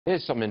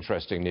Here's some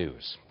interesting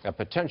news. A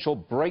potential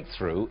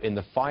breakthrough in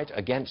the fight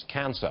against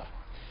cancer.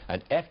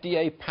 An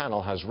FDA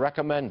panel has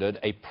recommended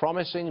a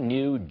promising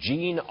new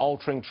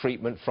gene-altering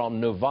treatment from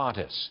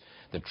Novartis.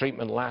 The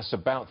treatment lasts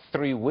about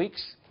 3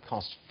 weeks,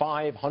 costs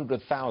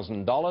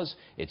 $500,000.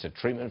 It's a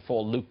treatment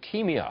for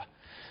leukemia.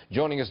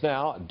 Joining us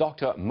now,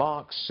 Dr.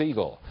 Marc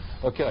Siegel.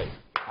 Okay,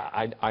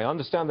 I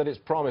understand that it's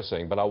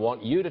promising, but I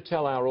want you to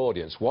tell our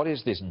audience, what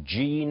is this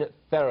gene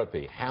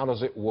therapy? How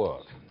does it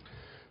work?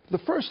 The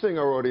first thing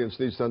our audience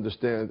needs to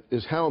understand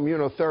is how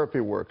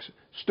immunotherapy works.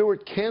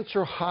 Stuart,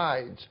 cancer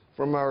hides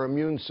from our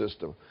immune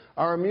system.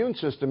 Our immune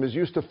system is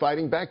used to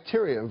fighting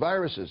bacteria and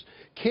viruses.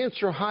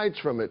 Cancer hides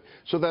from it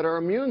so that our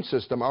immune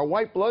system, our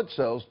white blood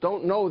cells,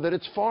 don't know that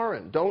it's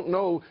foreign, don't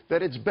know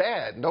that it's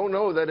bad, don't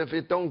know that if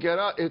we don't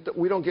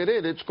get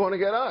it, it's going to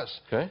get us.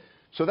 Okay.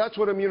 So that's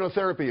what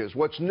immunotherapy is.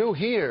 What's new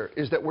here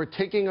is that we're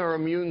taking our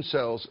immune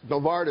cells,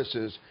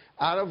 Novartis's,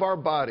 out of our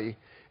body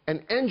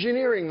and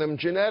engineering them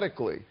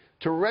genetically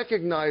to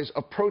recognize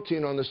a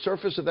protein on the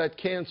surface of that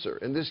cancer,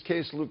 in this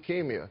case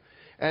leukemia.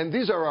 And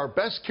these are our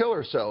best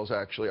killer cells,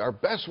 actually, our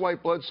best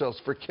white blood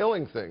cells for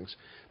killing things.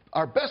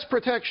 Our best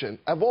protection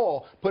of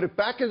all, put it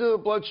back into the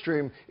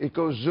bloodstream, it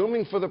goes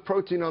zooming for the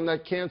protein on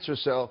that cancer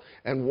cell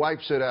and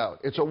wipes it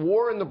out. It's a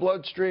war in the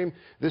bloodstream.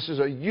 This is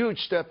a huge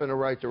step in the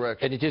right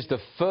direction. And it is the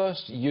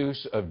first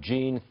use of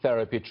gene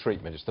therapy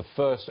treatment. It's the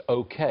first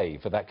okay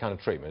for that kind of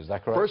treatment. Is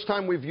that correct? First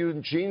time we've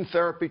used gene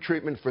therapy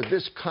treatment for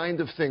this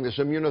kind of thing, this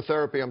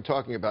immunotherapy I'm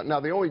talking about.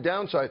 Now, the only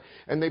downside,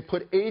 and they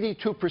put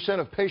 82%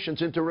 of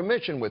patients into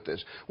remission with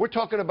this. We're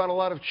talking about a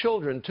lot of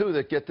children, too,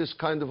 that get this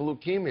kind of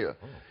leukemia.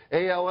 Oh.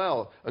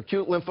 ALL,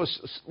 acute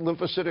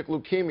lymphocytic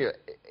leukemia,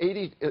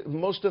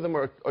 most of them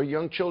are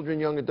young children,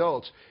 young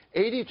adults.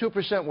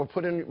 82% were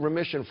put in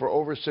remission for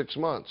over 6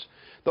 months.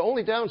 The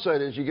only downside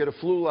is you get a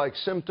flu-like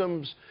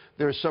symptoms,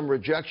 there's some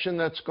rejection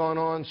that's gone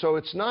on, so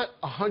it's not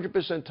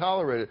 100%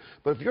 tolerated.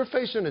 But if you're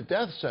facing a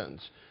death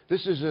sentence,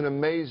 this is an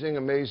amazing,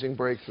 amazing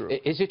breakthrough.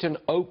 Is it an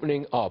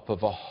opening up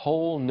of a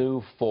whole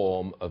new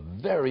form of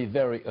very,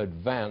 very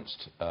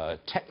advanced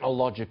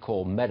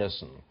technological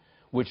medicine,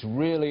 which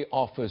really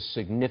offers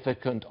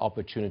significant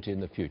opportunity in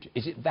the future?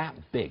 Is it that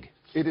big?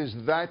 It is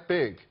that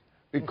big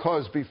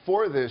because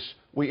before this,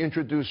 we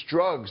introduced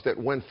drugs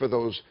that went for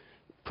those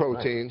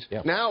proteins. Right.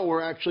 Yep. Now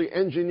we're actually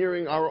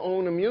engineering our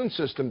own immune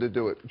system to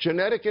do it.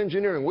 Genetic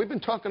engineering. We've been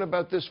talking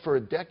about this for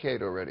a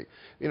decade already.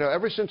 You know,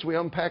 ever since we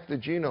unpacked the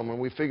genome and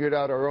we figured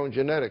out our own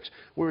genetics,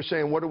 we were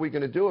saying, what are we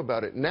going to do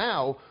about it?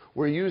 Now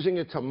we're using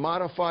it to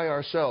modify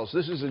our cells.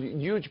 This is a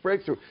huge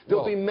breakthrough.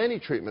 There'll be many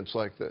treatments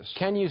like this.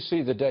 Can you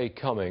see the day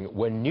coming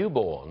when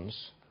newborns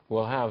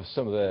will have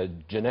some of their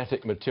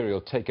genetic material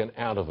taken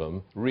out of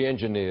them,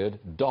 re-engineered,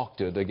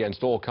 doctored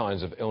against all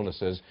kinds of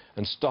illnesses,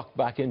 and stuck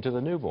back into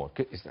the newborn?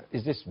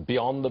 Is this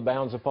beyond the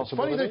bounds of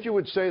possibility? It's funny that you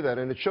would say that,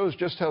 and it shows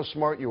just how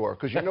smart you are,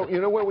 because you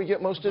know where we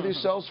get most of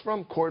these cells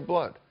from? Cord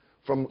blood.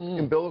 From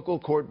umbilical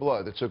cord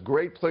blood. It's a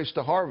great place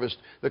to harvest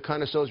the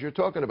kind of cells you're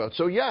talking about.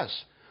 So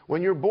yes,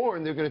 when you're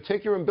born, they're going to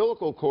take your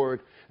umbilical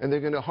cord and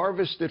they're going to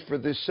harvest it for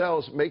these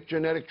cells, make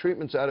genetic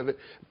treatments out of it,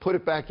 put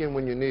it back in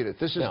when you need it.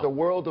 This is the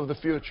world of the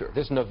future.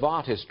 This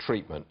Novartis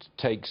treatment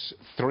takes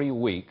 3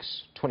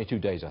 weeks, 22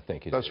 days, I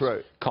think it is. That's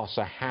right. Costs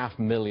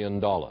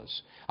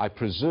 $500,000. I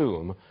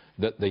presume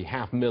that the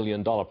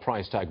 $500,000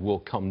 price tag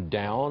will come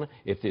down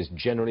if it's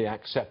generally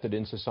accepted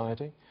in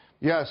society?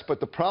 Yes, but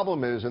the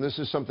problem is, and this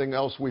is something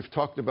else we've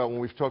talked about when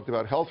we've talked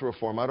about health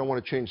reform, I don't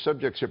want to change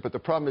subjects here, but the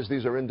problem is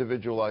these are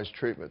individualized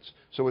treatments.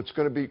 So it's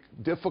going to be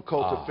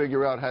difficult to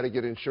figure out how to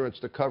get insurance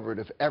to cover it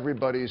if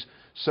everybody's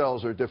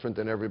cells are different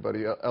than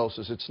everybody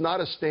else's. It's not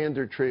a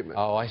standard treatment.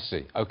 Oh, I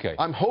see. Okay.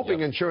 I'm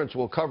hoping insurance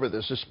will cover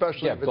this,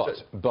 especially if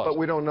it's but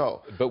we don't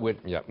know. But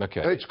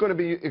okay. It's going to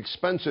be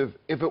expensive.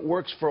 If it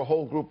works for a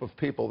whole group of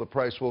people, the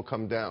price will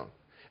come down.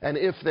 And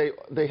if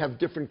they have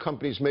different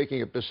companies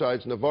making it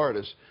besides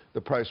Novartis, the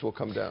price will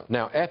come down.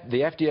 Now, the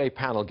FDA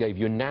panel gave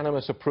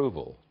unanimous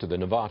approval to the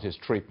Novartis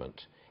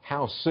treatment.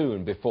 How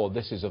soon before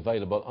this is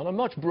available on a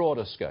much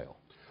broader scale?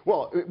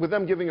 Well, with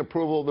them giving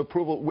approval,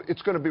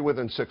 it's going to be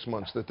within 6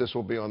 months that this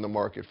will be on the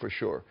market for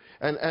sure.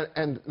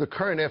 And the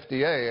current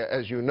FDA,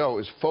 as you know,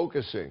 is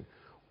focusing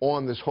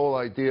on this whole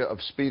idea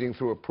of speeding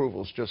through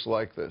approvals just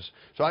like this.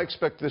 So I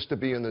expect this to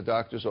be in the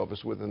doctor's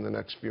office within the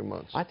next few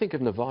months. I think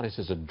of Novartis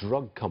as a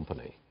drug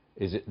company.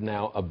 Is it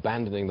now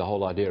abandoning the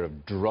whole idea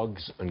of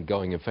drugs and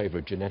going in favor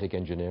of genetic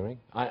engineering?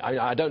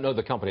 I don't know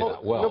the company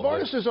that well.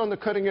 Novartis is on the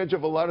cutting edge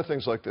of a lot of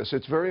things like this.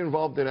 It's very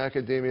involved in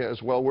academia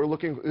as well. We're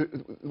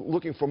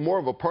looking for more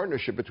of a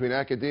partnership between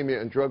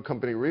academia and drug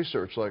company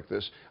research like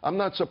this. I'm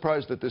not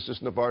surprised that this is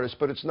Novartis,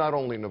 but it's not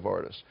only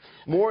Novartis.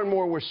 More and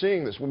more we're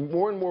seeing this.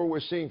 More and more we're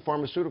seeing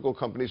pharmaceutical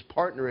companies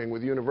partnering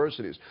with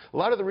universities. A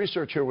lot of the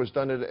research here was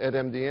done at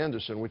MD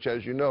Anderson, which,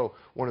 as you know,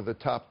 one of the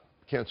top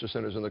cancer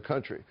centers in the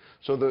country.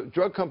 So the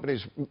drug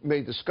companies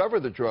may discover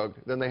the drug,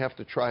 then they have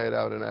to try it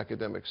out in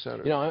academic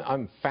centers. You know,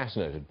 I'm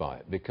fascinated by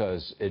it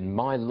because in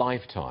my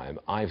lifetime,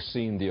 I've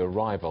seen the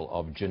arrival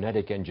of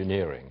genetic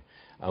engineering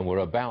and we're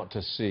about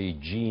to see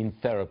gene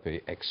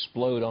therapy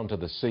explode onto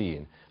the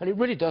scene. And it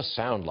really does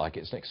sound like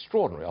it's an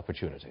extraordinary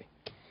opportunity.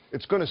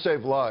 It's going to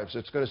save lives.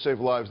 It's going to save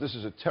lives. This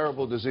is a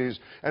terrible disease.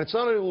 And it's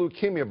not only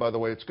leukemia, by the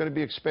way. It's going to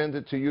be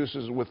expanded to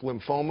uses with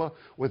lymphoma,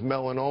 with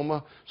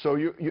melanoma. So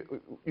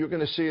you're going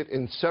to see it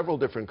in several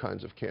different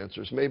kinds of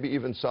cancers, maybe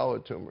even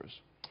solid tumors.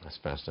 That's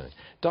fascinating.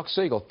 Dr.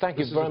 Siegel, thank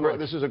you very much.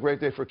 This is a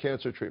great day for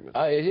cancer treatment.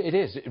 It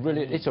is. It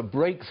really, it's a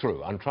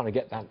breakthrough. I'm trying to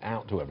get that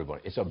out to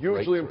everybody. It's a breakthrough.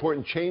 Hugely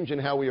important change in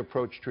how we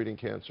approach treating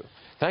cancer.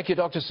 Thank you,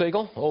 Dr.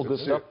 Siegel. All good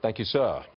stuff. Thank you, sir.